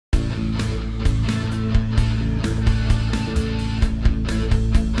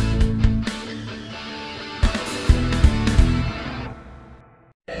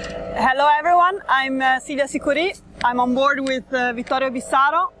Hello everyone, I'm Silvia Sicouri. I'm on board with Vittorio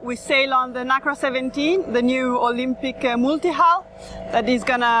Bissaro. We sail on the Nacra 17, the new Olympic multi-hull that is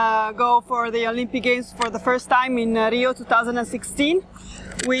gonna go for the Olympic Games for the first time in Rio 2016.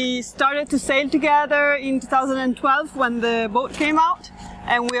 We started to sail together in 2012 when the boat came out,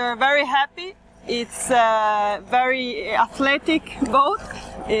 and we are very happy. It's a very athletic boat.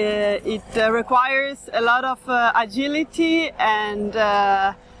 It requires a lot of agility, and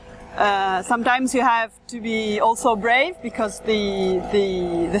sometimes you have to be also brave because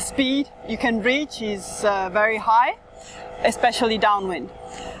the speed you can reach is very high, especially downwind.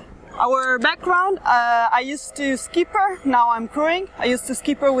 Our background, I used to skipper, now I'm crewing. I used to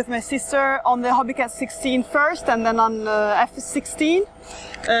skipper with my sister on the Hobbycat 16 first and then on F16.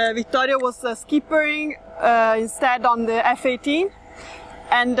 Vittorio was skippering instead on the F18.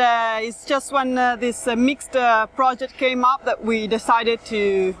 And it's just when this mixed project came up that we decided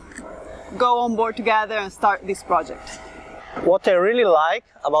to go on board together and start this project. What I really like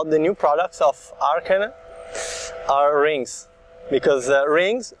about the new products of Harken are rings, because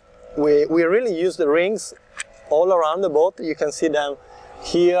rings, we really use the rings all around the boat. You can see them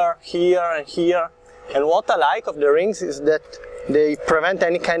here, here and here. And what I like of the rings is that they prevent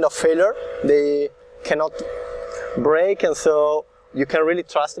any kind of failure. They cannot break, and so you can really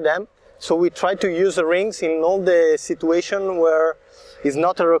trust them. So we try to use the rings in all the situations where it's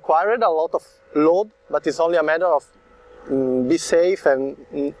not required a lot of load, but it's only a matter of be safe and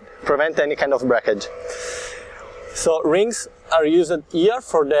prevent any kind of breakage. So rings are used here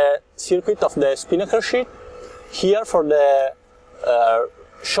for the circuit of the spinnaker sheet, here for the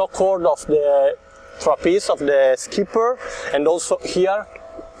shock cord of the trapeze of the skipper, and also here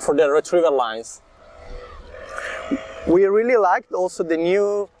for the retriever lines. We really liked also the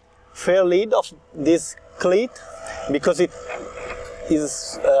new fair lead of this cleat, because it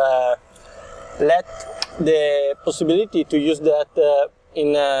is let the possibility to use that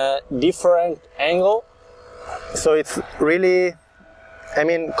in a different angle. So it's really,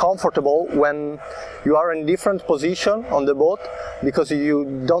 comfortable when you are in different position on the boat, because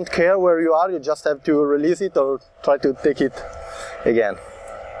you don't care where you are, you just have to release it or try to take it again.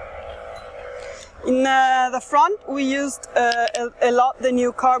 In the front we used a lot the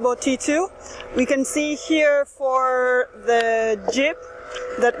new Carbo T2. We can see here for the jib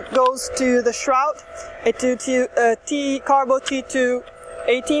that goes to the shroud, a Carbo T2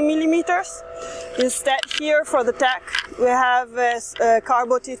 18 millimeters. Instead here for the tack we have a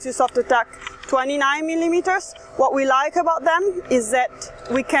Carbo T2 softer tack 29 millimeters. What we like about them is that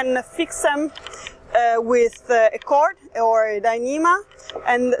we can fix them with a cord or a dynema,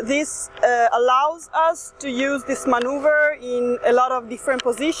 and this allows us to use this maneuver in a lot of different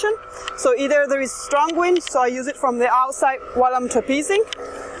positions. So either there is strong wind, so I use it from the outside while I'm trapezing,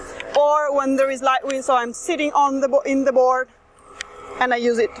 or when there is light wind, so I'm sitting on in the board and I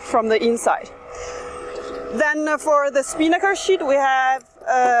use it from the inside. Then for the spinnaker sheet we have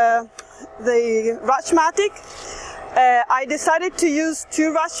the Ratchmatic. I decided to use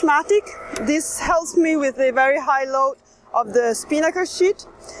 2 Ratchmatic. This helps me with the very high load of the spinnaker sheet,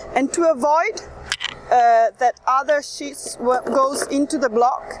 and to avoid that other sheets goes into the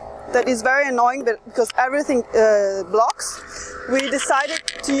block. That is very annoying because everything blocks. We decided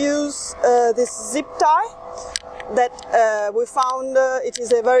to use this zip tie that we found it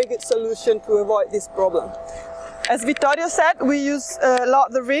is a very good solution to avoid this problem. As Vittorio said, we use a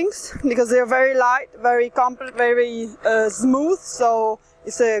lot the rings because they are very light, very compact, very smooth, so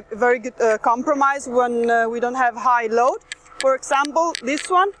it's a very good compromise when we don't have high load. For example, this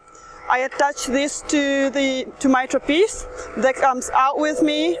one, I attach this to my trapeze that comes out with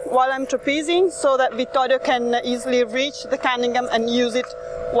me while I'm trapezing, so that Vittorio can easily reach the Cunningham and use it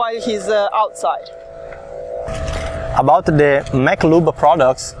while he's outside. About the Mclube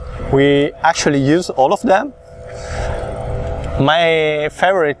products, we actually use all of them. My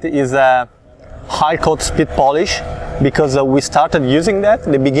favorite is a high coat speed polish, because we started using that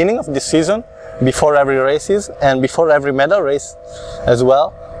at the beginning of the season, before every races and before every medal race as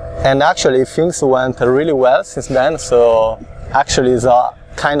well. And actually things went really well since then, so actually it's a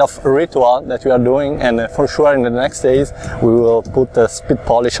kind of ritual that we are doing, and for sure in the next days we will put a speed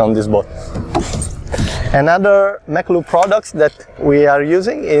polish on this boat. Another Mclube products that we are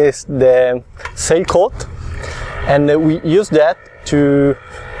using is the sail coat, and we use that to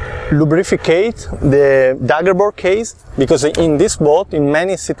lubricate the daggerboard case, because in this boat, in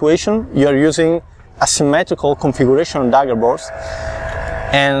many situations, you are using asymmetrical configuration of daggerboards,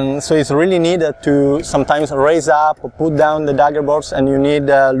 and so it's really needed to sometimes raise up or put down the daggerboards, and you need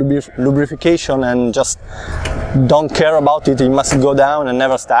lubrication and just don't care about it, it must go down and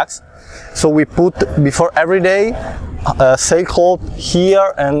never stacks. So we put before every day a sail cloth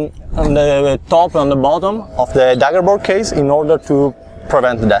here and on the top and on the bottom of the daggerboard case in order to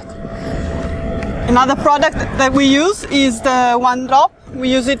prevent that. Another product that we use is the One Drop. We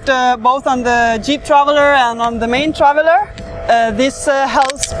use it both on the Jeep Traveler and on the main Traveler. This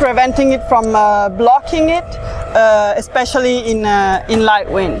helps preventing it from blocking it, especially in light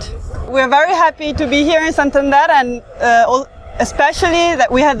wind. We're very happy to be here in Santander, and especially that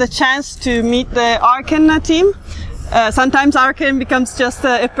we had the chance to meet the Harken team. Sometimes Harken becomes just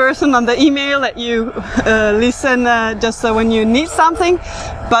a person on the email that you listen just when you need something,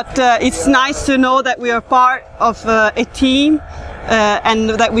 but it's nice to know that we are part of a team and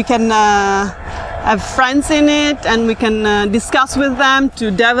that we can have friends in it, and we can discuss with them to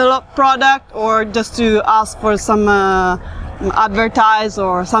develop product or just to ask for some advertise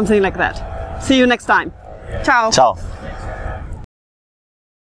or something like that. See you next time. Ciao. Ciao.